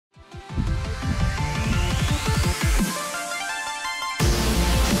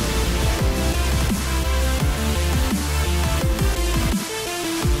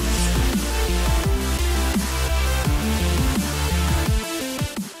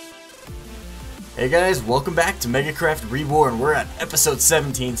Hey guys, welcome back to MegaKraft Reborn. We're at episode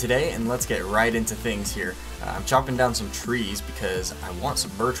 17 today, and let's get right into things here. I'm chopping down some trees because I want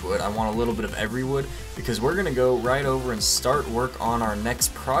some birch wood. I want a little bit of every wood because we're going to go right over and start work on our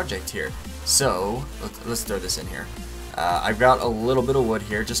next project here. So, let's throw this in here. I've got a little bit of wood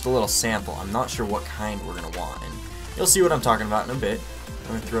here, just a little sample. I'm not sure what kind we're going to want, and you'll see what I'm talking about in a bit. I'm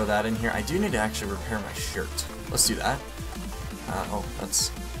going to throw that in here. I do need to actually repair my shirt. Let's do that. Oh,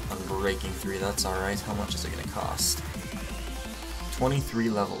 that's unbreaking 3, that's alright. How much is it going to cost? 23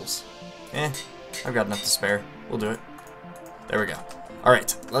 levels. I've got enough to spare. We'll do it. There we go.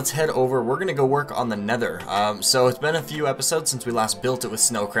 Alright, let's head over. We're going to go work on the Nether. So it's been a few episodes since we last built it with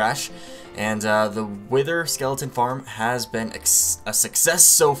Snow Crash, and the Wither Skeleton Farm has been a success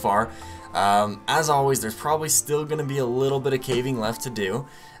so far. As always, there's probably still going to be a little bit of caving left to do.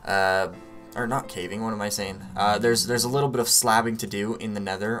 Or not caving, what am I saying? There's a little bit of slabbing to do in the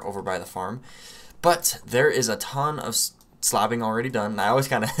Nether over by the farm, but there is a ton of slabbing already done. I always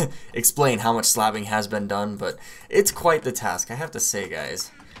kind of explain how much slabbing has been done, but it's quite the task. I have to say, guys,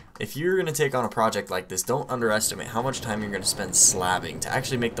 if you're going to take on a project like this, don't underestimate how much time you're going to spend slabbing to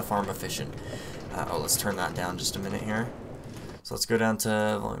actually make the farm efficient. Oh, let's turn that down just a minute here. So let's go down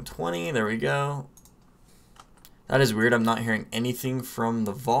to volume 20. There we go. That is weird, I'm not hearing anything from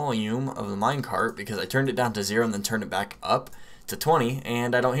the volume of the minecart because I turned it down to 0 and then turned it back up to 20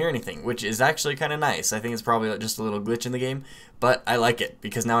 and I don't hear anything, which is actually kind of nice. I think it's probably just a little glitch in the game, but I like it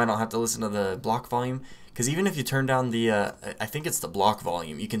because now I don't have to listen to the block volume, because even if you turn down the, I think it's the block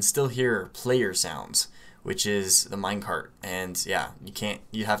volume, you can still hear player sounds, which is the minecart, and yeah,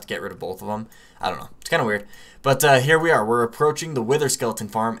 you have to get rid of both of them. I don't know, it's kind of weird. But here we are, we're approaching the Wither Skeleton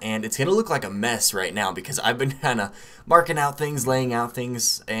Farm, and it's going to look like a mess right now because I've been kind of marking out things, laying out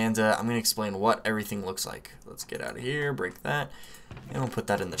things, and I'm going to explain what everything looks like. Let's get out of here, break that, and we'll put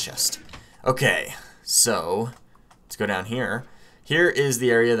that in the chest. Okay, so let's go down here. Here is the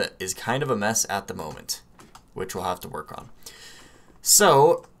area that is kind of a mess at the moment, which we'll have to work on.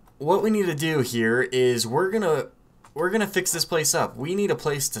 So what we need to do here is we're gonna fix this place up. We need a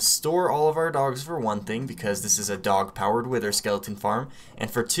place to store all of our dogs for one thing, because this is a dog-powered Wither Skeleton Farm,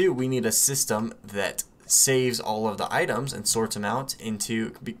 and for two, we need a system that saves all of the items and sorts them out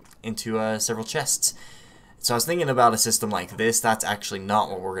into several chests. So I was thinking about a system like this. That's actually not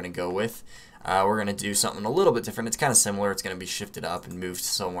what we're gonna go with. We're gonna do something a little bit different. It's kind of similar. It's gonna be shifted up and moved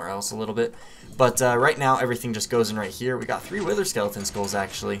somewhere else a little bit, but right now everything just goes in right here. We got 3 Wither Skeleton skulls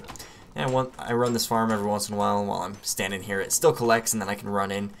actually. And I run this farm every once in a while I'm standing here. It still collects, and then I can run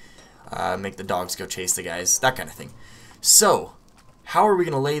in, make the dogs go chase the guys, that kind of thing. So, how are we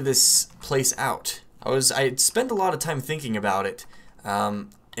going to lay this place out? I spent a lot of time thinking about it, and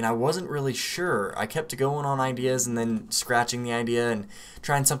I wasn't really sure. I kept going on ideas and then scratching the idea and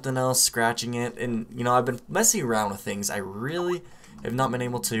trying something else, scratching it, and you know, I've been messing around with things. I really have not been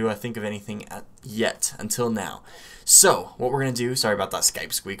able to think of anything yet until now. So what we're gonna do, sorry about that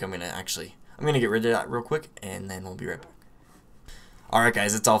Skype squeak, I'm gonna get rid of that real quick and then we'll be right back. Alright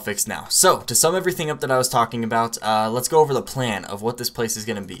guys, it's all fixed now. So to sum everything up that I was talking about, let's go over the plan of what this place is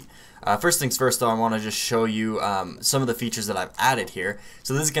gonna be. First things first though, I want to just show you some of the features that I've added here.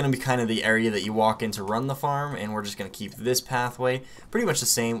 So this is going to be kind of the area that you walk in to run the farm, and we're just going to keep this pathway pretty much the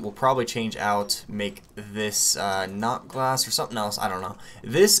same. We'll probably change out, make this not glass or something else, I don't know.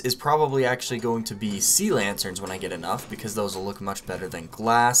 This is probably actually going to be sea lanterns when I get enough, because those will look much better than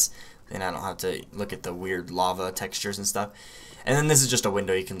glass, and I don't have to look at the weird lava textures and stuff. And then this is just a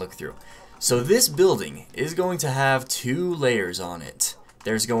window you can look through. So this building is going to have 2 layers on it.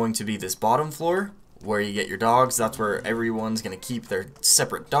 There's going to be this bottom floor where you get your dogs. That's where everyone's going to keep their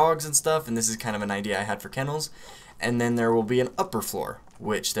separate dogs and stuff, and this is kind of an idea I had for kennels. And then there will be an upper floor,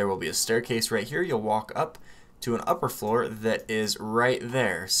 which there will be a staircase right here. You'll walk up to an upper floor that is right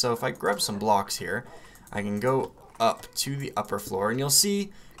there. So if I grab some blocks here, I can go up to the upper floor, and you'll see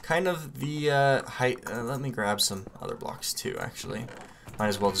kind of the height. Let me grab some other blocks too, actually. Might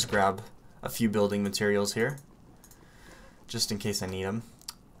as well just grab a few building materials here, just in case I need them.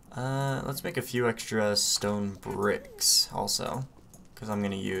 Let's make a few extra stone bricks also, because I'm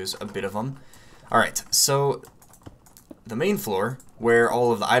going to use a bit of them. Alright, so the main floor, where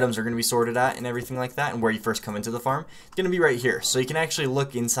all of the items are going to be sorted at and everything like that, and where you first come into the farm, it's going to be right here. So you can actually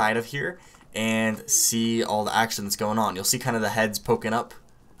look inside of here and see all the action that's going on. You'll see kind of the heads poking up.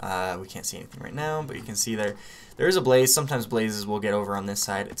 We can't see anything right now, but you can see there is a blaze. Sometimes blazes will get over on this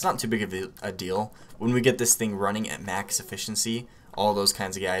side. It's not too big of a deal. When we get this thing running at max efficiency, all those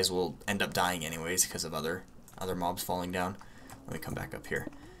kinds of guys will end up dying anyways because of other mobs falling down. Let me come back up here.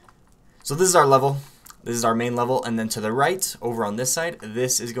 So this is our level. This is our main level, and then to the right, over on this side,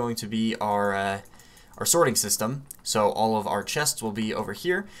 this is going to be our sorting system. So all of our chests will be over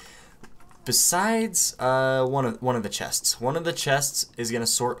here. Besides one of the chests. One of the chests is going to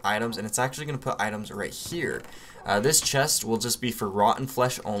sort items, and it's actually going to put items right here. This chest will just be for rotten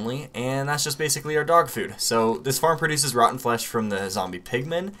flesh only, and that's just basically our dog food. So this farm produces rotten flesh from the zombie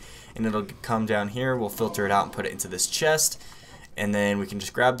pigmen, and it'll come down here. We'll filter it out and put it into this chest, and then we can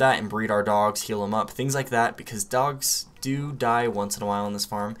just grab that and breed our dogs, heal them up, things like that, because dogs do die once in a while on this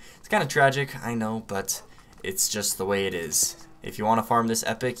farm. It's kind of tragic, I know, but it's just the way it is. If you want to farm this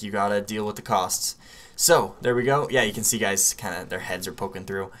epic, you gotta deal with the costs. So, there we go. Yeah, you can see guys, kind of their heads are poking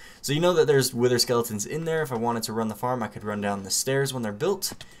through. So you know that there's wither skeletons in there. If I wanted to run the farm, I could run down the stairs when they're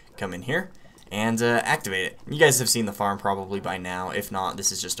built, come in here, and activate it. You guys have seen the farm probably by now. If not,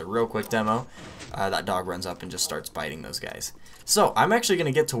 this is just a real quick demo. That dog runs up and just starts biting those guys. So, I'm actually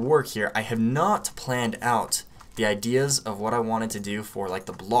going to get to work here. I have not planned out the ideas of what I wanted to do for like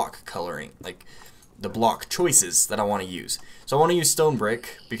the block coloring, like the block choices that I want to use. So I want to use stone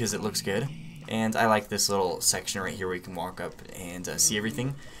brick because it looks good, and I like this little section right here where you can walk up and see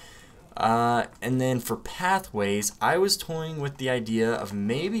everything. And then for pathways, I was toying with the idea of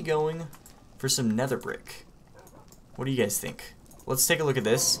maybe going for some nether brick. What do you guys think? Let's take a look at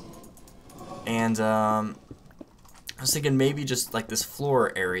this. And I was thinking maybe just like this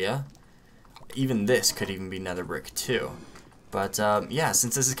floor area. Even this could even be nether brick too. But yeah,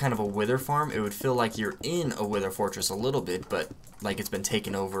 since this is kind of a wither farm, it would feel like you're in a wither fortress a little bit, but like it's been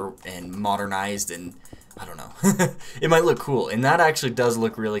taken over and modernized, and I don't know. It might look cool, and that actually does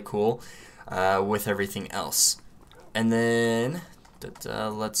look really cool with everything else. And then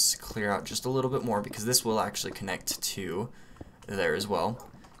let's clear out just a little bit more, because this will actually connect to there as well.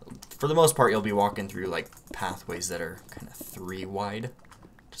 For the most part, you'll be walking through like pathways that are kind of 3 wide,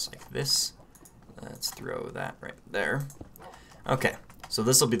 just like this. Let's throw that right there. Okay, so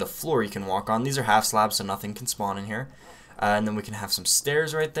this will be the floor you can walk on. These are half slabs, so nothing can spawn in here. And then we can have some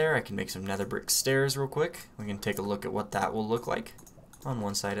stairs right there. I can make some nether brick stairs real quick. We can take a look at what that will look like, on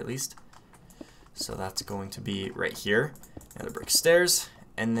one side at least. So that's going to be right here. Nether brick stairs,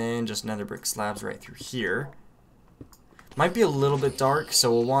 and then just nether brick slabs right through here. Might be a little bit dark,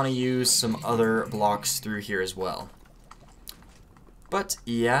 so we'll want to use some other blocks through here as well. But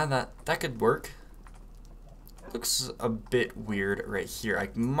yeah, that could work. Looks a bit weird right here.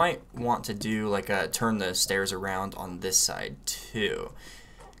 I might want to do like turn the stairs around on this side too,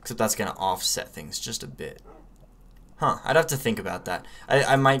 except that's gonna offset things just a bit. Huh, I'd have to think about that.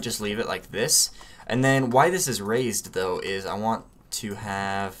 I might just leave it like this. And then why this is raised though is I want to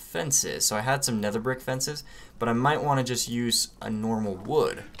have fences. So I had some nether brick fences, but I might want to just use a normal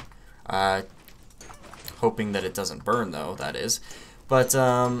wood. Hoping that it doesn't burn though, that is. But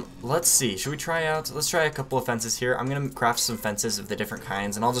let's see, should we try out, let's try a couple of fences here. I'm going to craft some fences of the different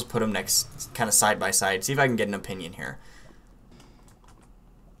kinds, and I'll just put them next, kind of side by side, see if I can get an opinion here.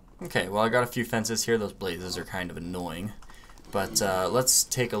 Okay, well I got a few fences here. Those blazes are kind of annoying, but let's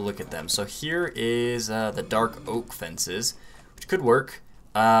take a look at them. So here is the dark oak fences, which could work.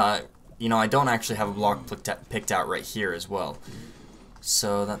 You know, I don't actually have a block picked out right here as well.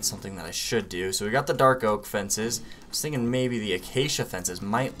 So that's something that I should do. So we got the dark oak fences. I was thinking maybe the acacia fences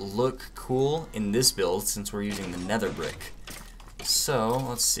might look cool in this build since we're using the nether brick. So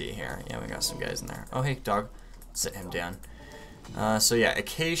let's see here. Yeah, we got some guys in there. Oh, hey, dog. Sit him down. So yeah,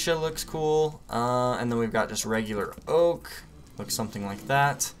 acacia looks cool. And then we've got just regular oak. Looks something like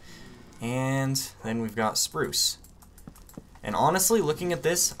that. And then we've got spruce. And honestly, looking at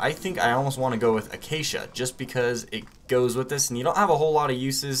this, I think I almost want to go with acacia, just because it goes with this, and you don't have a whole lot of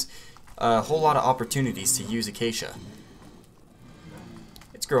uses, a whole lot of opportunities to use acacia.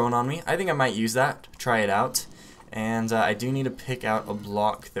 It's growing on me. I think I might use that, try it out. And I do need to pick out a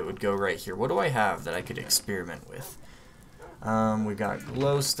block that would go right here. What do I have that I could experiment with? We got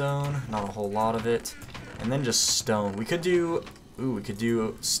glowstone, not a whole lot of it, and then just stone. We could do, we could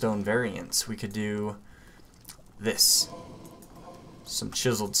do stone variants. We could do this. Some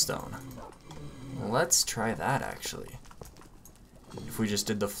chiseled stone. Let's try that actually. If we just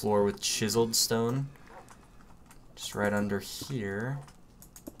did the floor with chiseled stone, just right under here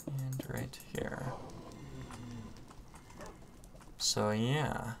and right here. So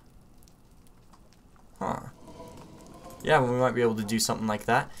yeah. Huh. Yeah, well, we might be able to do something like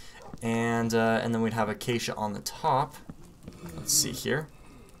that. And then we'd have acacia on the top. Let's see here.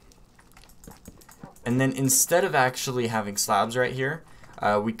 And then instead of actually having slabs right here,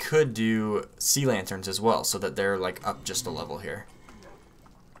 we could do sea lanterns as well, so that they're like up just a level here.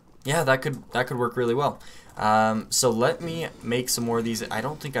 Yeah, that could work really well. So let me make some more of these. I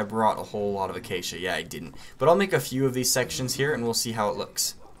don't think I brought a whole lot of acacia. Yeah, I didn't. But I'll make a few of these sections here, and we'll see how it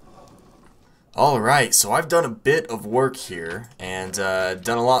looks. Alright, so I've done a bit of work here, and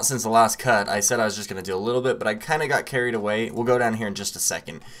done a lot since the last cut. I said I was just going to do a little bit, but I kind of got carried away. We'll go down here in just a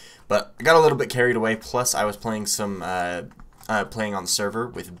second. But I got a little bit carried away, plus I was playing some playing on the server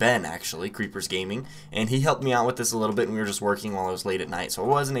with Ben, actually, Creepers Gaming, and he helped me out with this a little bit, and we were just working while I was late at night, so I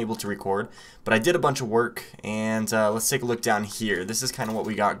wasn't able to record, but I did a bunch of work, and let's take a look down here. This is kind of what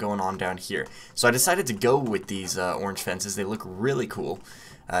we got going on down here. So I decided to go with these orange fences. They look really cool.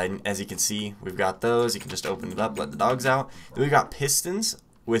 As you can see, we've got those. You can just open it up, let the dogs out. Then we've got pistons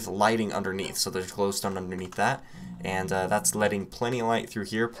with lighting underneath, so there's glowstone underneath that, and that's letting plenty of light through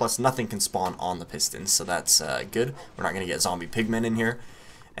here, plus nothing can spawn on the pistons, so that's good. We're not going to get zombie pigmen in here.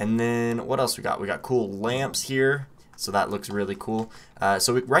 And then what else we got? We got cool lamps here, so that looks really cool.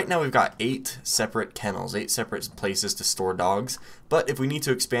 Right now we've got 8 separate kennels, 8 separate places to store dogs, but if we need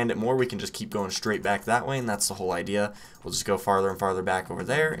to expand it more, we can just keep going straight back that way, and that's the whole idea. We'll just go farther and farther back over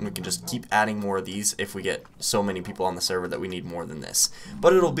there, and we can just keep adding more of these if we get so many people on the server that we need more than this.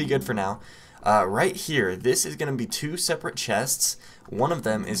 But it'll be good for now. Right here, this is going to be 2 separate chests. One of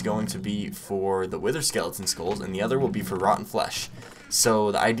them is going to be for the wither skeleton skulls, and the other will be for rotten flesh.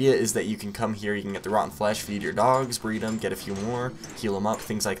 So the idea is that you can come here, you can get the rotten flesh, feed your dogs, breed them, get a few more, heal them up,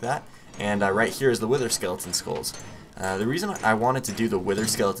 things like that. And right here is the wither skeleton skulls. The reason I wanted to do the wither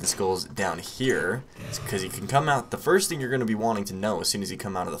skeleton skulls down here is because you can come out, the first thing you're going to be wanting to know as soon as you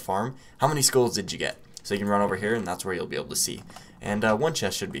come out of the farm, how many skulls did you get? So you can run over here, and that's where you'll be able to see. And 1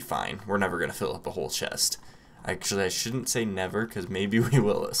 chest should be fine. We're never going to fill up a whole chest. Actually, I shouldn't say never, because maybe we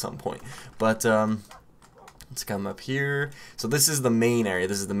will at some point. But let's come up here. So this is the main area.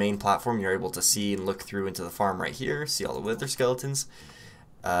 This is the main platform. You're able to see and look through into the farm right here. See all the wither skeletons.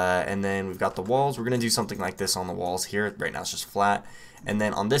 And then we've got the walls. We're going to do something like this on the walls here. Right now it's just flat. And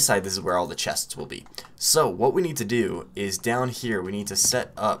then on this side, this is where all the chests will be. So what we need to do is down here, we need to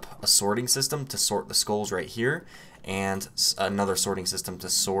set up a sorting system to sort the skulls right here, and another sorting system to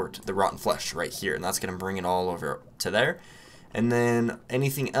sort the rotten flesh right here. And that's going to bring it all over to there. And then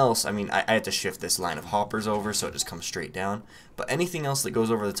anything else, I mean, I had to shift this line of hoppers over so it just comes straight down. But anything else that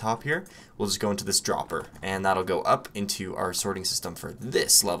goes over the top here, we'll just go into this dropper. And that'll go up into our sorting system for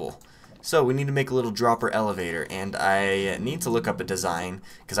this level. So we need to make a little dropper elevator, and I need to look up a design,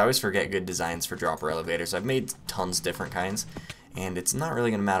 because I always forget good designs for dropper elevators. I've made tons of different kinds, and it's not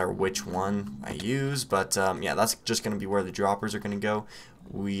really going to matter which one I use, but yeah, that's just going to be where the droppers are going to go.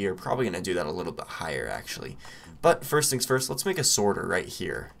 We are probably going to do that a little bit higher, actually. But first things first, let's make a sorter right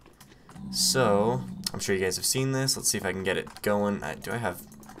here. So, I'm sure you guys have seen this. Let's see if I can get it going. I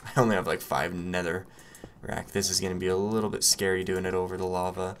only have like 5 nether rack. This is going to be a little bit scary doing it over the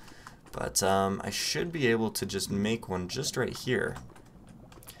lava. But I should be able to just make one just right here.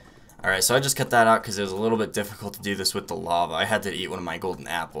 Alright, so I just cut that out because it was a little bit difficult to do this with the lava. I had to eat one of my golden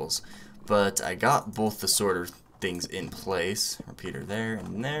apples. But I got both the sorter things in place. Repeater there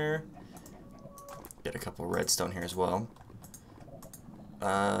and there. Get a couple redstone here as well.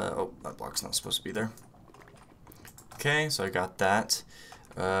 Oh, that block's not supposed to be there. Okay, so I got that.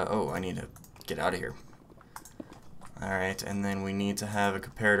 Oh, I need to get out of here. Alright, and then we need to have a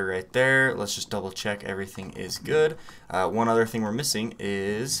comparator right there. Let's just double check everything is good. One other thing we're missing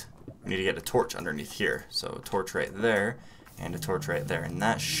is we need to get a torch underneath here. So a torch right there and a torch right there. And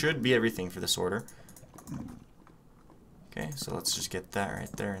that should be everything for this order. Okay, so let's just get that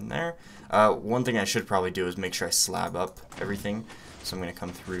right there and there. One thing I should probably do is make sure I slab up everything. So I'm going to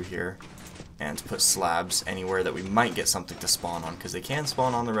come through here and put slabs anywhere that we might get something to spawn on, because they can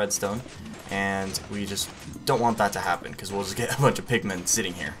spawn on the redstone, and we just don't want that to happen, because we'll just get a bunch of pigmen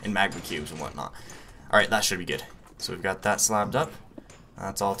sitting here in magma cubes and whatnot. Alright, that should be good. So we've got that slabbed up.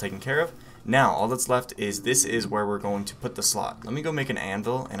 That's all taken care of. Now, all that's left is this is where we're going to put the slot. Let me go make an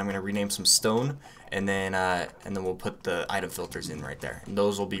anvil, and I'm going to rename some stone, and then we'll put the item filters in right there. And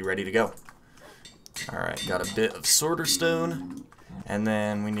those will be ready to go. Alright, got a bit of sorter stone. And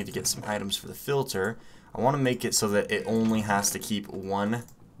then we need to get some items for the filter. I want to make it so that it only has to keep one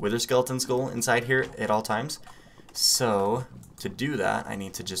wither skeleton skull inside here at all times. So to do that, I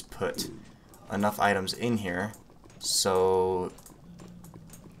need to just put enough items in here so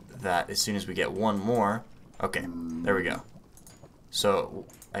that as soon as we get one more, okay, there we go. So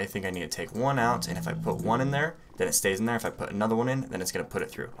I think I need to take one out, and if I put one in there, then it stays in there. If I put another one in, then it's going to put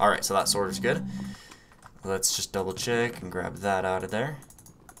it through. Alright, so that sorter's good. Let's just double check and grab that out of there.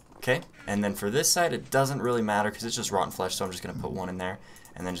 Okay, and then for this side, it doesn't really matter because it's just rotten flesh, so I'm just going to put one in there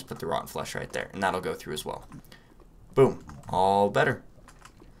and then just put the rotten flesh right there, and that'll go through as well. Boom, all better.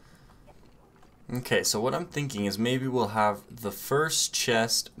 Okay, so what I'm thinking is maybe we'll have the first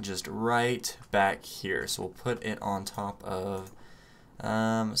chest just right back here. So we'll put it on top of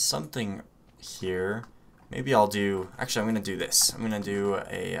something here. Maybe I'll do, actually I'm going to do this. I'm going to do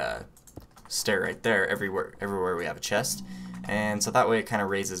a stair right there everywhere we have a chest. And so that way it kind of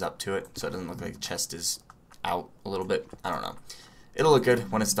raises up to it so it doesn't look like the chest is out a little bit. I don't know. It'll look good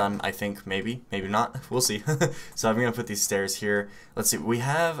when it's done, I think. Maybe not. We'll see. So I'm going to put these stairs here. Let's see. We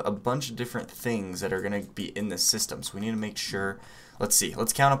have a bunch of different things that are going to be in this system. So we need to make sure. Let's see.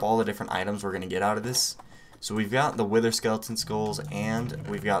 Let's count up all the different items we're going to get out of this. So we've got the wither skeleton skulls and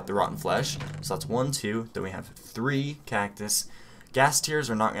we've got the rotten flesh. So that's 1, 2. Then we have 3 cactus. Ghast tears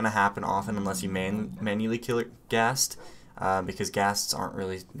are not going to happen often unless you manually kill it ghast. Because ghasts aren't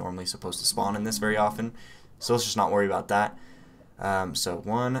really normally supposed to spawn in this very often. So let's just not worry about that. So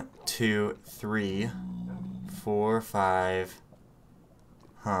 1, 2, 3, 4, 5.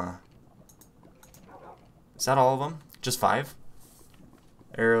 Huh. Is that all of them? Just 5?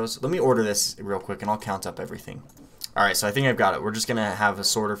 Arrows. Let me order this real quick and I'll count up everything. Alright, so I think I've got it. We're just going to have a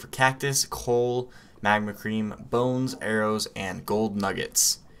sorter for cactus, coal, magma cream, bones, arrows, and gold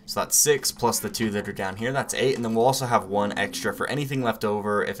nuggets. So that's 6 plus the 2 that are down here. That's 8. And then we'll also have 1 extra for anything left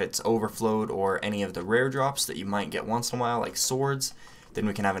over. If it's overflowed or any of the rare drops that you might get once in a while, like swords, then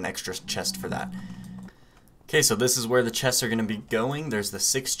we can have an extra chest for that. Okay, so this is where the chests are going to be going. There's the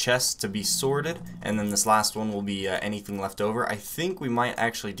 6 chests to be sorted. And then this last one will be anything left over. I think we might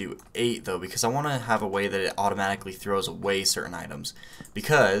actually do 8 though, because I want to have a way that it automatically throws away certain items.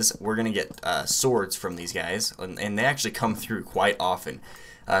 Because we're going to get swords from these guys. And they actually come through quite often.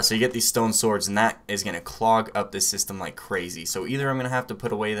 So you get these stone swords, and that is going to clog up this system like crazy. So either I'm going to have to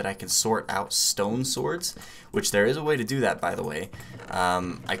put a way that I can sort out stone swords, which there is a way to do that, by the way.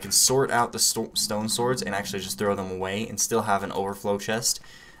 I can sort out the stone swords and actually just throw them away and still have an overflow chest.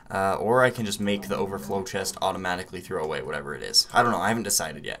 Or I can just make the overflow chest automatically throw away whatever it is. I don't know. I haven't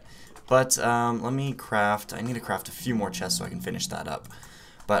decided yet. But let me craft. I need to craft a few more chests so I can finish that up.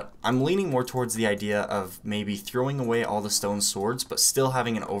 But I'm leaning more towards the idea of maybe throwing away all the stone swords, but still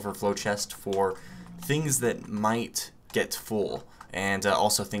having an overflow chest for things that might get full, and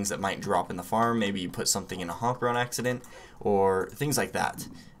also things that might drop in the farm. Maybe you put something in a hopper on accident, or things like that.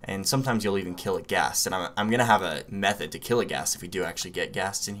 And sometimes you'll even kill a ghast, and I'm going to have a method to kill a ghast if we do actually get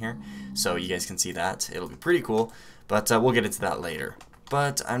ghasts in here, so you guys can see that. It'll be pretty cool, but we'll get into that later.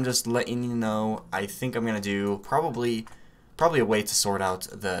 But I'm just letting you know, I think I'm going to do probably a way to sort out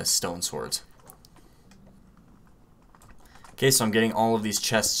the stone swords. Okay, so I'm getting all of these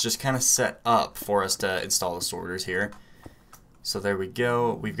chests just kind of set up for us to install the sorters here. So there we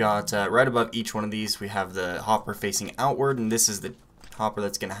go. We've got right above each one of these, we have the hopper facing outward, and this is the hopper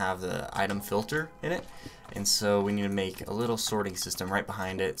that's going to have the item filter in it. And so we need to make a little sorting system right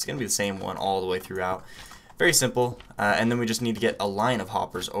behind it. It's going to be the same one all the way throughout. Very simple, and then we just need to get a line of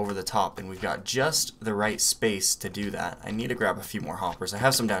hoppers over the top, and we've got just the right space to do that. I need to grab a few more hoppers. I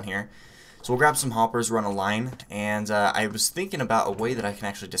have some down here. So we'll grab some hoppers, run a line, and I was thinking about a way that I can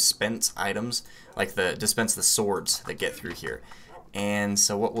actually dispense items, like dispense the swords that get through here. And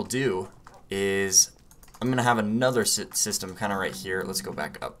so what we'll do is I'm going to have another system kind of right here. Let's go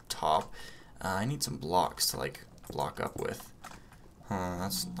back up top. I need some blocks to like block up with.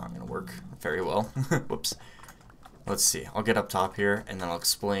 That's not going to work very well. Whoops. Let's see. I'll get up top here, and then I'll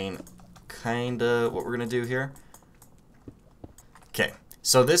explain kind of what we're going to do here. Okay.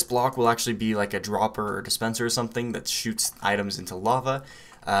 So this block will actually be like a dropper or dispenser or something that shoots items into lava.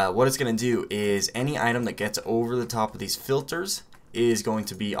 What it's going to do is any item that gets over the top of these filters is going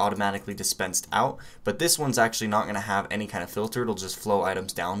to be automatically dispensed out. But this one's actually not going to have any kind of filter. It'll just flow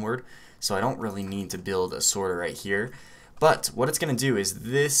items downward. So I don't really need to build a sorter right here. But what it's going to do is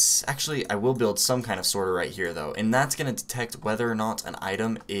this, actually I will build some kind of sorter right here though, and that's going to detect whether or not an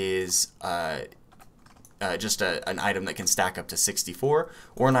item is just an item that can stack up to 64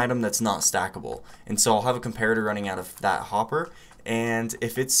 or an item that's not stackable. And so I'll have a comparator running out of that hopper, and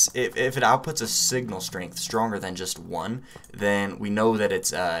if it outputs a signal strength stronger than just 1, then we know that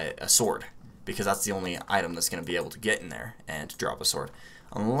it's a sword, because that's the only item that's going to be able to get in there and drop a sword.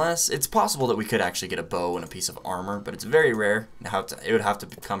 Unless it's possible that we could actually get a bow and a piece of armor, but it's very rare. It would have to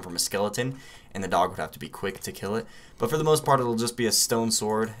come from a skeleton, and the dog would have to be quick to kill it. But for the most part, it'll just be a stone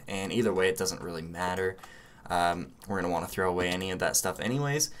sword, and either way, it doesn't really matter. We're going to want to throw away any of that stuff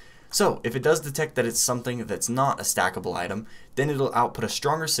anyways. So if it does detect that it's something that's not a stackable item, then it'll output a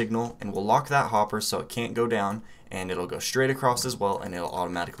stronger signal, and we'll lock that hopper so it can't go down, and it'll go straight across as well, and it'll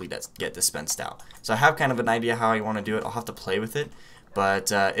automatically get dispensed out. So I have kind of an idea how I want to do it. I'll have to play with it.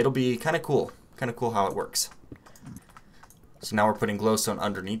 But it'll be kind of cool how it works. So now we're putting glowstone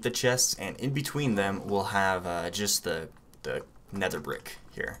underneath the chests, and in between them we'll have just the nether brick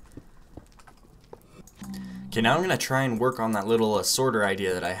here. Okay, now I'm going to try and work on that little sorter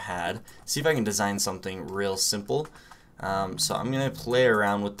idea that I had. See if I can design something real simple. So I'm going to play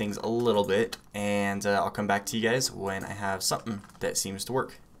around with things a little bit, and I'll come back to you guys when I have something that seems to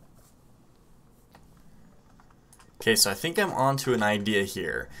work. Okay, so I think I'm onto an idea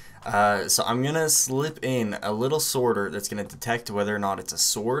here. So I'm going to slip in a little sorter that's going to detect whether or not it's a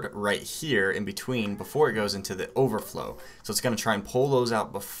sword right here in between before it goes into the overflow. So it's going to try and pull those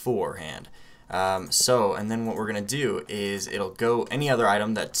out beforehand. And then what we're going to do is it'll go, any other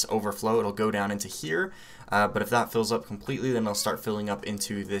item that's overflow, it'll go down into here. But if that fills up completely, then it'll start filling up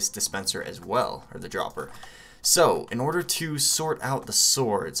into this dispenser as well, or the dropper. So, in order to sort out the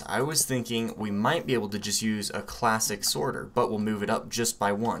swords, I was thinking we might be able to just use a classic sorter, but we'll move it up just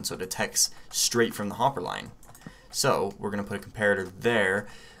by one, so it detects straight from the hopper line. So, we're going to put a comparator there.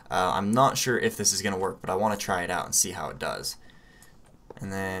 I'm not sure if this is going to work, but I want to try it out and see how it does.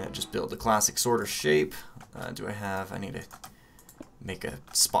 And then just build the classic sorter shape. I need to make a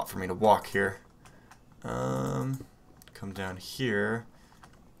spot for me to walk here. Come down here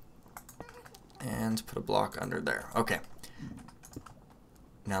and put a block under there. Okay.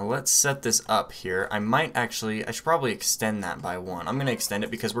 Now let's set this up here. I should probably extend that by one. I'm going to extend it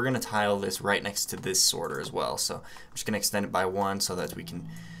because we're going to tile this right next to this sorter as well. So I'm just going to extend it by one so that we can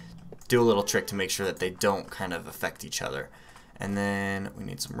do a little trick to make sure that they don't kind of affect each other. And then we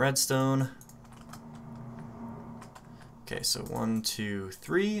need some redstone. Okay, so 1, 2,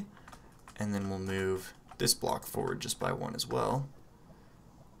 3. And then we'll move this block forward just by one as well.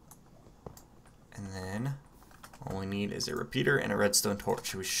 And then all we need is a repeater and a redstone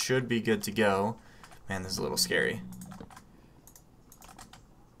torch. We should be good to go. Man, this is a little scary.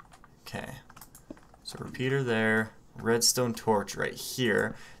 Okay, so repeater there, redstone torch right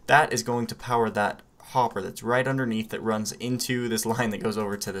here. That is going to power that hopper that's right underneath that runs into this line that goes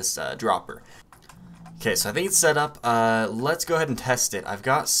over to this dropper. Okay, so I think it's set up. Let's go ahead and test it. I've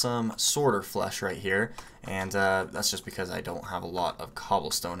got some sorter flesh right here, and that's just because I don't have a lot of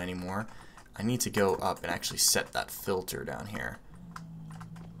cobblestone anymore. I need to go up and actually set that filter down here.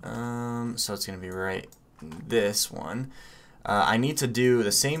 So it's going to be right in this one. I need to do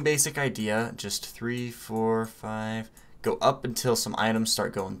the same basic idea, just 3, 4, 5, go up until some items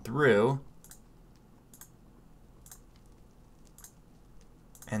start going through.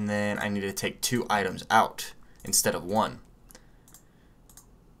 And then I need to take 2 items out instead of 1.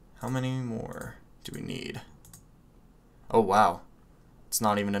 How many more do we need? Oh wow, it's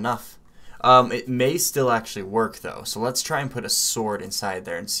not even enough. It may still actually work though, so let's try and put a sword inside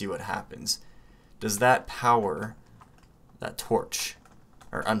there and see what happens. Does that power that torch?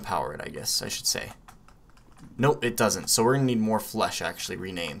 Or unpower it, I guess I should say. Nope, it doesn't, so we're going to need more flesh actually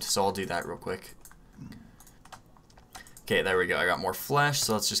renamed, so I'll do that real quick. Okay, there we go. I got more flesh,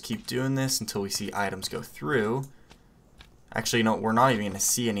 so let's just keep doing this until we see items go through. Actually, no, we're not even going to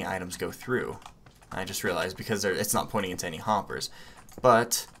see any items go through. I just realized because it's not pointing into any hoppers.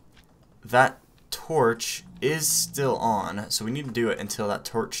 But that torch is still on, so we need to do it until that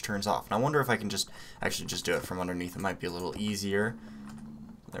torch turns off. And I wonder if I can just do it from underneath. It might be a little easier.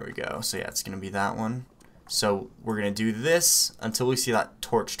 There we go. So yeah, it's going to be that one. So we're going to do this until we see that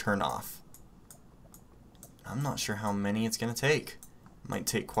torch turn off. I'm not sure how many it's going to take. It might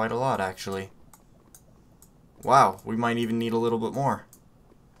take quite a lot, actually. Wow, we might even need a little bit more.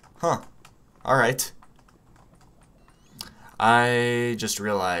 Huh. Alright. I just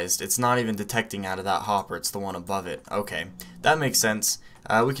realized it's not even detecting out of that hopper, it's the one above it. Okay, that makes sense.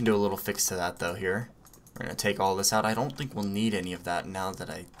 We can do a little fix to that though here. We're going to take all this out. I don't think we'll need any of that now that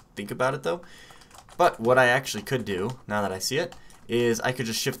I think about it though. But what I actually could do, now that I see it, is I could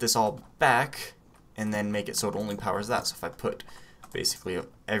just shift this all back and then make it so it only powers that. So if I put basically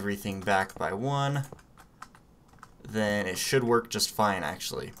everything back by 1, then it should work just fine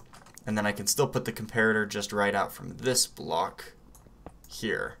actually. And then I can still put the comparator just right out from this block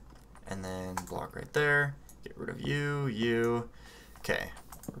here. And then block right there. Get rid of you. Okay.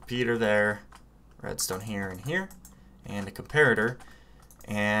 Repeater there. Redstone here and here. And a comparator.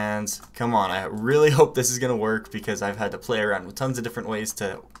 And come on, I really hope this is going to work because I've had to play around with tons of different ways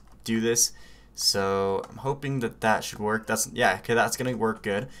to do this. So I'm hoping that that should work. Yeah, okay, that's going to work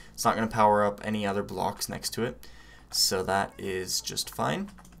good. It's not going to power up any other blocks next to it. So that is just fine.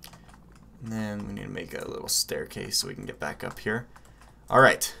 And then we need to make a little staircase so we can get back up here.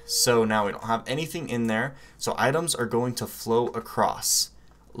 Alright, so now we don't have anything in there. So items are going to flow across.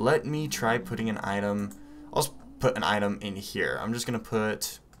 Let me try putting an item. I'll just put an item in here. I'm just going to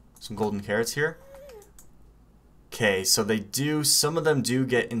put some golden carrots here. Okay. Okay, so some of them do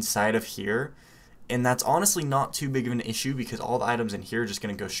get inside of here, and that's honestly not too big of an issue because all the items in here are just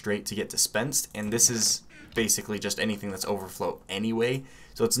going to go straight to get dispensed, and this is basically just anything that's overflow anyway,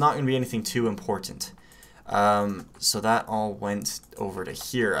 so it's not going to be anything too important. So that all went over to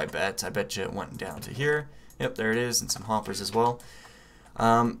here, I bet. I bet you it went down to here. Yep, there it is, and some hoppers as well.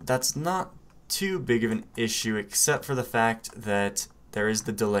 That's not too big of an issue except for the fact that there is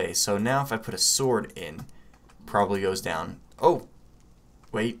the delay. So now if I put a sword in, probably goes down. Oh,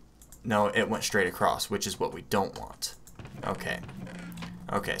 wait. No, it went straight across, which is what we don't want. Okay.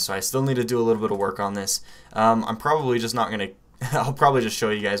 Okay, so I still need to do a little bit of work on this. I'm probably just not going to... I'll probably just show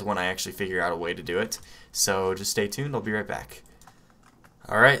you guys when I actually figure out a way to do it. So just stay tuned. I'll be right back.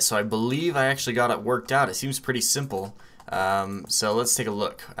 Alright, so I believe I actually got it worked out. It seems pretty simple. So let's take a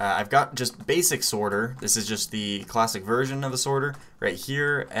look. I've got just basic sorter. This is just the classic version of a sorter right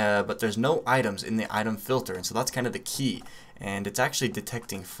here, but there's no items in the item filter, and so that's kind of the key. And it's actually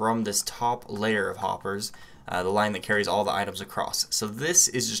detecting from this top layer of hoppers, the line that carries all the items across. So this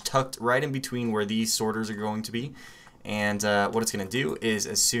is just tucked right in between where these sorters are going to be. And what it's going to do is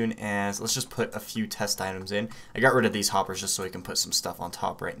as soon as, let's just put a few test items in. I got rid of these hoppers just so we can put some stuff on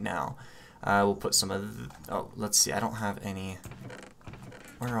top right now. We'll put some of oh, let's see, I don't have any.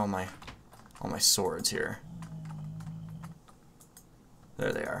 Where are all my swords here?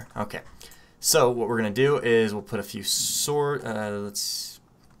 There they are. Okay. So what we're gonna do is we'll put a few we'll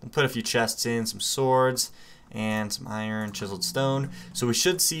put a few chests in, some swords, and some iron, chiseled stone. So we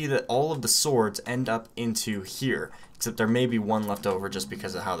should see that all of the swords end up into here, except there may be one left over just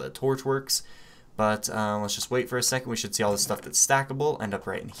because of how the torch works. But let's just wait for a second. We should see all the stuff that's stackable end up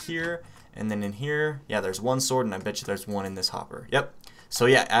right in here. And then in here, yeah, there's one sword, and I bet you there's one in this hopper. Yep. So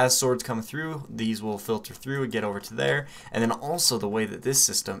yeah, as swords come through, these will filter through and get over to there. And then also the way that this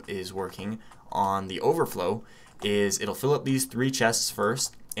system is working on the overflow is it'll fill up these 3 chests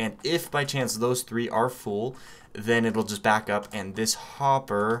first, and if by chance those 3 are full, then it'll just back up, and this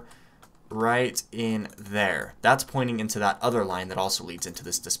hopper right in there, that's pointing into that other line that also leads into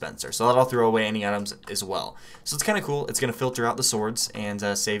this dispenser. So that'll throw away any items as well. So it's kind of cool. It's going to filter out the swords and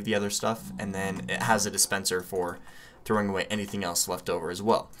save the other stuff, and then it has a dispenser for throwing away anything else left over as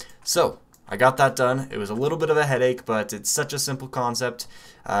well. So I got that done. It was a little bit of a headache, but it's such a simple concept.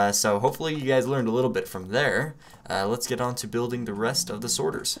 So hopefully you guys learned a little bit from there. Let's get on to building the rest of the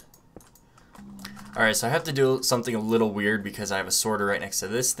sorters. Alright, so I have to do something a little weird because I have a sorter right next to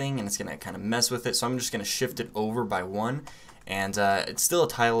this thing, and it's going to kind of mess with it. So I'm just going to shift it over by 1. And it's still a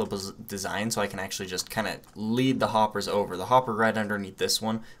tileable design, so I can actually just kind of lead the hoppers over. The hopper right underneath this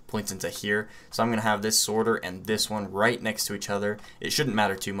one points into here. So I'm going to have this sorter and this one right next to each other. It shouldn't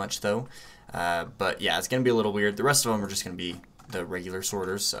matter too much, though. But yeah, it's going to be a little weird. The rest of them are just going to be the regular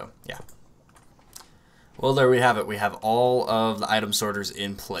sorters, so yeah. Well, there we have it. We have all of the item sorters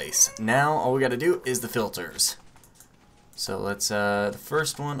in place. Now, all we got to do is the filters. So let's, the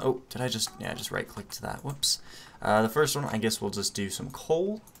first one, oh, did I just, yeah, just right click to that, whoops. The first one, I guess we'll just do some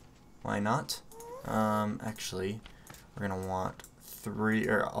coal. Why not? Actually, we're going to want 3,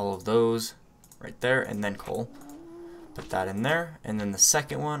 or all of those right there, and then coal. Put that in there. And then the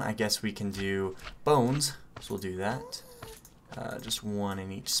second one, I guess we can do bones. So we'll do that. Just 1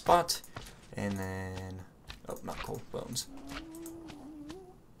 in each spot. And then, oh, not coal, bones.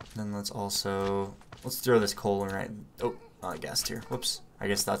 Then let's throw this coal in right, oh, I guessed here, whoops. I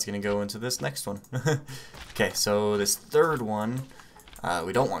guess that's going to go into this next one. Okay, so this third one,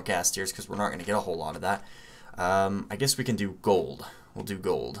 we don't want gas tiers because we're not going to get a whole lot of that. I guess we can do gold. We'll do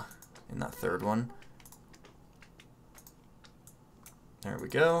gold in that third one. There we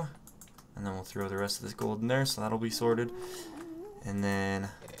go. And then we'll throw the rest of this gold in there, so that'll be sorted. And then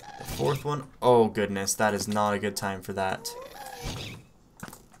the fourth one, oh goodness, that is not a good time for that.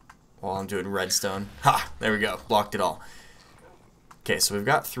 While I'm doing redstone. Ha! There we go, blocked it all. Okay, so we've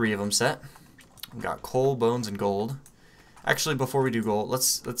got 3 of them set. We've got coal, bones, and gold. Actually, before we do gold,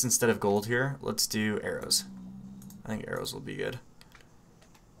 let's instead of gold here, let's do arrows. I think arrows will be good.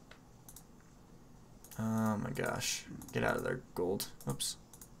 Oh my gosh. Get out of there, gold. Oops.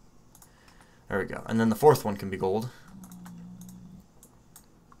 There we go. And then the fourth one can be gold.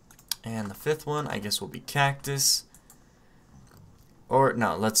 And the fifth one, I guess, will be cactus. Or,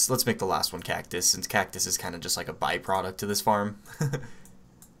 no, let's make the last one cactus, since cactus is kind of just like a byproduct to this farm.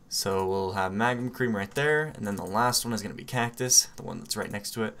 So we'll have magma cream right there, and then the last one is going to be cactus, the one that's right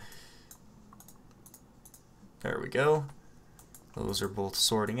next to it. There we go. Those are both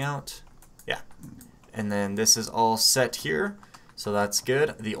sorting out. Yeah. And then this is all set here, so that's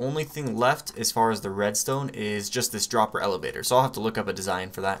good. The only thing left as far as the redstone is just this dropper elevator, so I'll have to look up a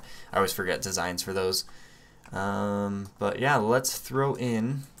design for that. I always forget designs for those. But yeah, let's throw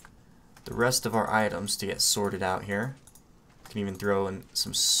in the rest of our items to get sorted out here. Can even throw in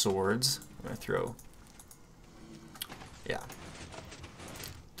some swords. I'm gonna throw, yeah,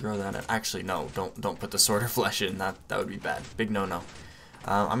 throw that in. Actually, no, don't put the sword or flesh in. That would be bad. Big no-no.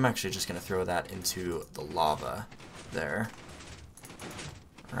 I'm actually just gonna throw that into the lava there,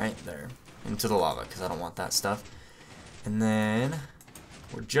 right there, into the lava because I don't want that stuff. And then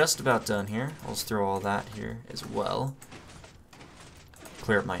we're just about done here. I'll just throw all that here as well.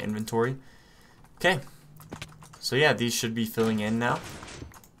 Clear up my inventory. Okay. So yeah, these should be filling in now.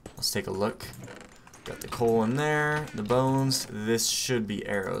 Let's take a look. Got the coal in there, the bones. This should be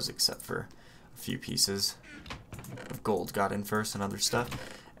arrows except for a few pieces of gold got in first and other stuff.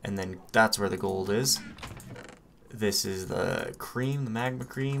 And then that's where the gold is. This is the cream, the magma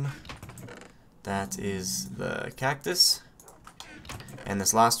cream. That is the cactus. And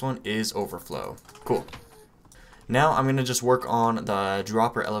this last one is overflow. Cool. Now I'm going to just work on the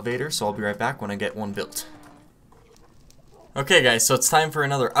dropper elevator, so I'll be right back when I get one built. Okay guys, so it's time for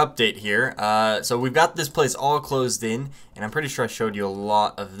another update here. So we've got this place all closed in, and I'm pretty sure I showed you a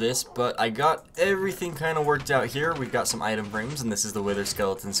lot of this, but I got everything kind of worked out here. We've got some item frames, and this is the wither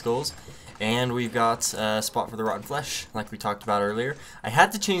skeleton skulls. And we've got a spot for the rotten flesh, like we talked about earlier. I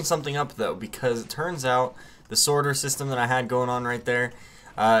had to change something up though, because it turns out the sorter system that I had going on right there,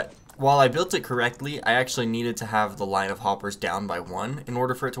 while I built it correctly, I actually needed to have the line of hoppers down by 1 in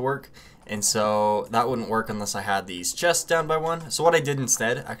order for it to work. And so that wouldn't work unless I had these chests down by 1. So what I did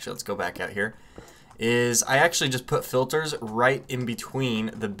instead, actually let's go back out here, is I actually just put filters right in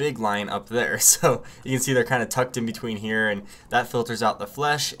between the big line up there. So you can see they're kind of tucked in between here, and that filters out the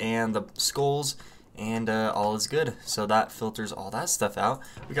flesh and the skulls, and all is good. So that filters all that stuff out.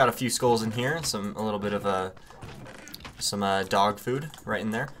 We got a few skulls in here, a little bit of some dog food right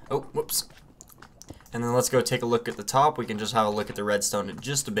in there. Oh, whoops. And then let's go take a look at the top. We can just have a look at the redstone in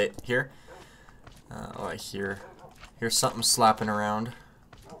just a bit here. Oh, I hear something slapping around.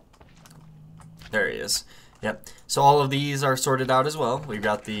 There he is. Yep. So all of these are sorted out as well. We've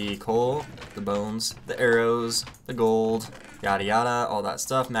got the coal, the bones, the arrows, the gold, yada yada, all that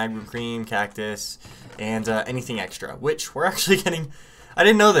stuff. Magma cream, cactus, and anything extra, which we're actually getting. I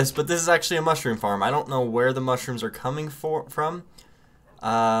didn't know this, but this is actually a mushroom farm. I don't know where the mushrooms are coming from.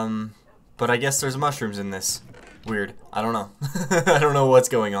 But I guess there's mushrooms in this. Weird. I don't know. I don't know what's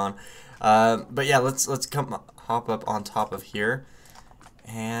going on. But yeah, let's hop up on top of here,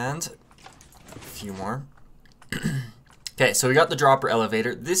 and a few more. Okay, so we got the dropper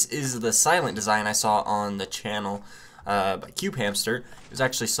elevator. This is the silent design I saw on the channel by Cube Hamster. It was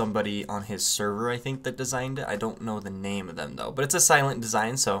actually somebody on his server, I think, that designed it. I don't know the name of them though, but it's a silent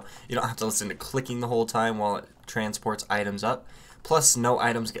design, so you don't have to listen to clicking the whole time while it transports items up. Plus, no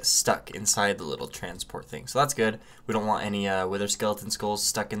items get stuck inside the little transport thing, so that's good. We don't want any wither skeleton skulls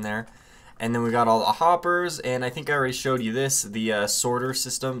stuck in there. And then we got all the hoppers, and I think I already showed you this, the sorter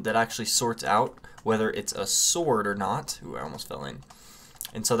system that actually sorts out whether it's a sword or not. Ooh, I almost fell in.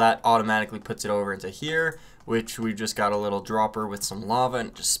 And so that automatically puts it over into here, which we've just got a little dropper with some lava, and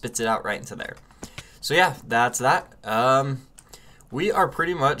it just spits it out right into there. So yeah, that's that. We are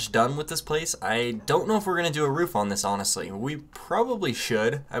pretty much done with this place. I don't know if we're going to do a roof on this, honestly. We probably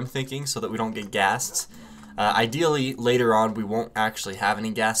should, I'm thinking, so that we don't get ghasts. Ideally, later on, we won't actually have any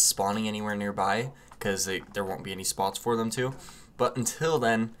ghasts spawning anywhere nearby, because there won't be any spots for them to. But until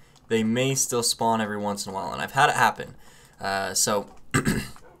then, they may still spawn every once in a while, and I've had it happen. So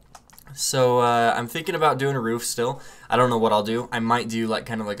I'm thinking about doing a roof still. I don't know what I'll do. I might do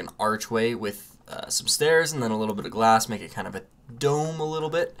kind of like an archway with some stairs and then a little bit of glass, make it kind of a dome a little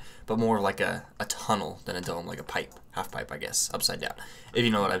bit, but more like a tunnel than a dome, like a pipe, half pipe, I guess, upside down, if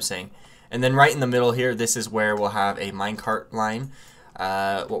you know what I'm saying. And then right in the middle here, this is where we'll have a minecart line.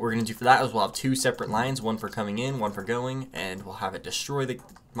 What we're going to do for that is we'll have 2 separate lines, one for coming in, one for going, and we'll have it destroy the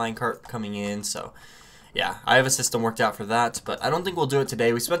minecart coming in. So yeah, I have a system worked out for that, but I don't think we'll do it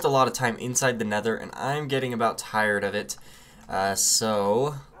today. We spent a lot of time inside the nether, and I'm getting about tired of it.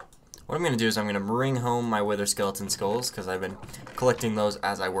 So what I'm going to do is I'm going to bring home my wither skeleton skulls, because I've been collecting those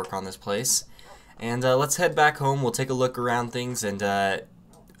as I work on this place. And let's head back home. We'll take a look around things and have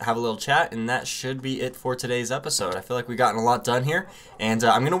a little chat, and that should be it for today's episode. I feel like we've gotten a lot done here, and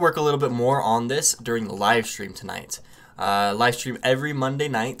I'm going to work a little bit more on this during the live stream tonight. Live stream every Monday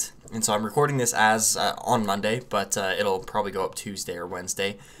night, and so I'm recording this as on Monday, but it'll probably go up Tuesday or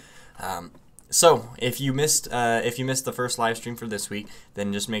Wednesday. So if you missed the first live stream for this week,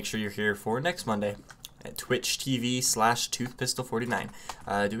 then just make sure you're here for next Monday at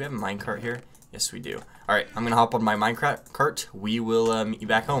twitch.tv/toothpistol49. Do we have a minecart here? Yes, we do. Alright, I'm going to hop on my minecart cart. We will meet you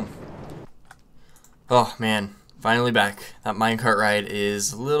back home. Oh man, finally back. That minecart ride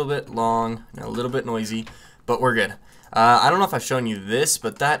is a little bit long and a little bit noisy, but we're good. I don't know if I've shown you this,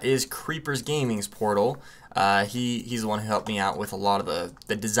 but that is Creeper's Gaming's portal. He's the one who helped me out with a lot of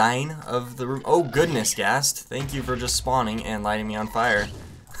the design of the room. Oh goodness, Ghast. Thank you for just spawning and lighting me on fire.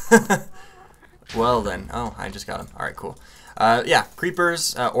 Well then. Oh, I just got him. Alright, cool. Yeah,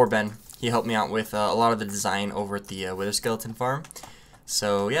 Creeper's, or Ben, he helped me out with a lot of the design over at the Wither Skeleton farm.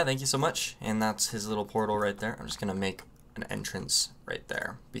 So yeah, thank you so much. And that's his little portal right there. I'm just going to make an entrance right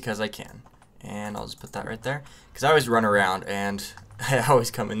there because I can. And I'll just put that right there because I always run around and I always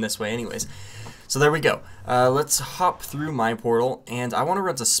come in this way anyways. So there we go. Let's hop through my portal, and I want to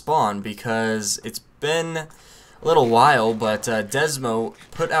run to spawn because it's been a little while, but Desmo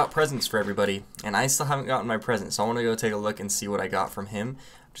put out presents for everybody, and I still haven't gotten my present, so I want to go take a look and see what I got from him.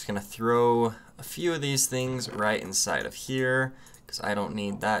 I'm just going to throw a few of these things right inside of here because I don't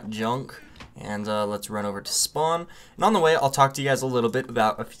need that junk. And let's run over to spawn. And on the way, I'll talk to you guys a little bit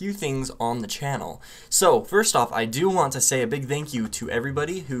about a few things on the channel. So, first off, I do want to say a big thank you to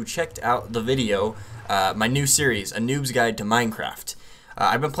everybody who checked out the video, my new series, A Noob's Guide to Minecraft.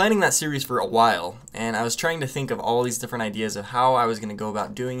 I've been planning that series for a while, and I was trying to think of all these different ideas of how I was going to go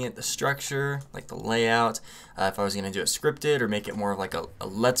about doing it, the structure, like the layout, if I was going to do it scripted or make it more of like a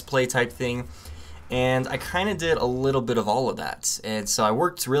let's play type thing. And I kind of did a little bit of all of that, and so I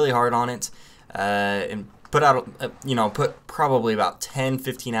worked really hard on it, and put out, put probably about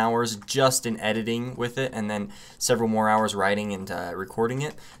 10-15 hours just in editing with it, and then several more hours writing and recording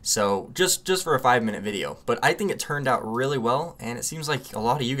it. So just for a 5-minute video, but I think it turned out really well, and it seems like a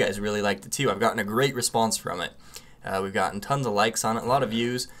lot of you guys really liked it too. I've gotten a great response from it. We've gotten tons of likes on it, a lot of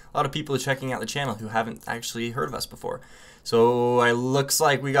views, a lot of people checking out the channel who haven't actually heard of us before. So it looks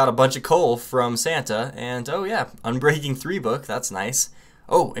like we got a bunch of coal from Santa, and oh yeah, Unbreaking 3 book, that's nice.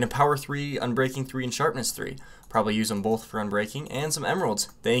 Oh, and a Power 3, Unbreaking 3, and Sharpness 3. Probably use them both for Unbreaking, and some emeralds.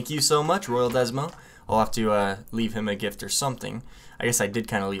 Thank you so much, RoyalDezmo. I'll have to leave him a gift or something. I guess I did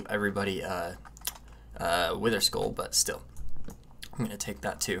kind of leave everybody Wither Skull, but still. I'm going to take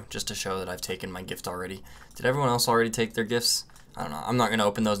that too, just to show that I've taken my gift already. Did everyone else already take their gifts? I don't know. I'm not going to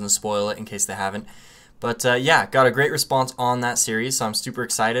open those and spoil it in case they haven't. But yeah, got a great response on that series, so I'm super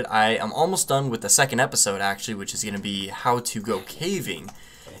excited. I am almost done with the second episode, actually, which is going to be how to go caving.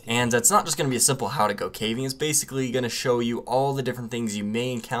 And it's not just going to be a simple how to go caving. It's basically going to show you all the different things you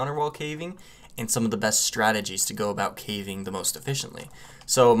may encounter while caving and some of the best strategies to go about caving the most efficiently.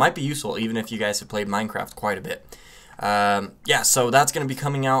 So it might be useful even if you guys have played Minecraft quite a bit. Yeah, so that's going to be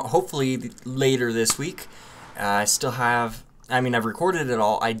coming out hopefully later this week. I still have... I've recorded it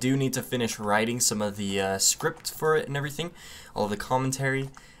all. I do need to finish writing some of the script for it and everything, all of the commentary,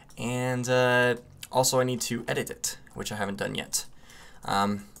 and also I need to edit it, which I haven't done yet.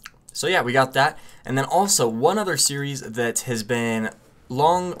 So yeah, we got that. And then also one other series that has been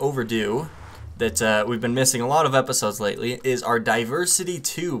long overdue, that we've been missing a lot of episodes lately, is our Diversity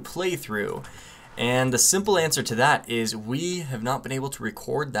 2 playthrough. And the simple answer to that is we have not been able to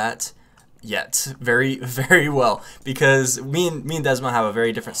record that yet very, very well, because me and Desmo have a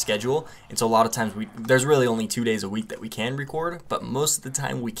very different schedule, and so a lot of times there's really only 2 days a week that we can record, but most of the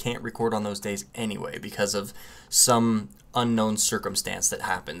time we can't record on those days anyway because of some unknown circumstance that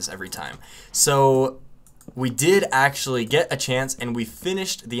happens every time. So we did actually get a chance, and we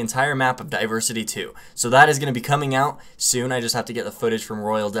finished the entire map of Diversity 2. So that is going to be coming out soon. I just have to get the footage from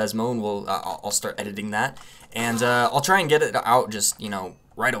RoyalDezmo, and I'll start editing that, and I'll try and get it out just,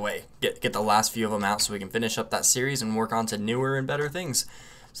 right away. Get the last few of them out so we can finish up that series and work on to newer and better things.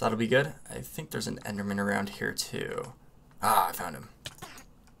 So that'll be good. I think there's an Enderman around here too. Ah, I found him.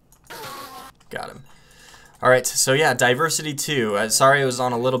 Got him. Alright, so yeah, Diversity 2. Sorry it was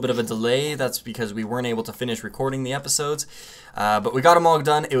on a little bit of a delay. That's because we weren't able to finish recording the episodes. But we got them all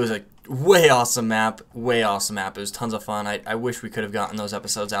done. It was a way awesome map. Way awesome map. It was tons of fun. I wish we could have gotten those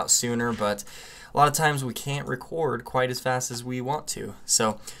episodes out sooner, but a lot of times we can't record quite as fast as we want to.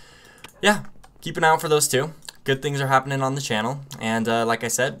 So yeah, keep an eye out for those two. Good things are happening on the channel, and like I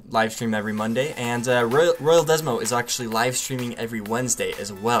said, live stream every Monday, and RoyalDezmo is actually live streaming every Wednesday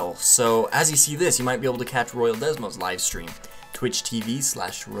as well. So as you see this, you might be able to catch RoyalDezmo's live stream, Twitch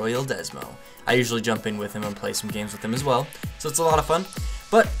TV/RoyalDezmo. I usually jump in with him and play some games with him as well, so it's a lot of fun.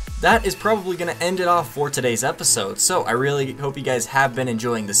 But that is probably going to end it off for today's episode. So I really hope you guys have been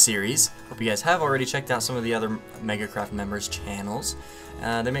enjoying the series. Hope you guys have already checked out some of the other MegaKraft members' channels.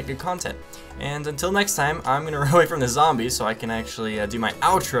 They make good content. And until next time, I'm going to run away from the zombies so I can actually do my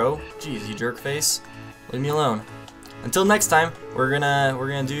outro. Jeez, you jerk face. Leave me alone. Until next time, we're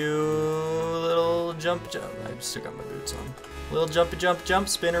gonna do a little jump. I still got my boots on. A little jump,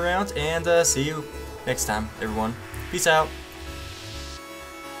 spin around, and see you next time, everyone. Peace out.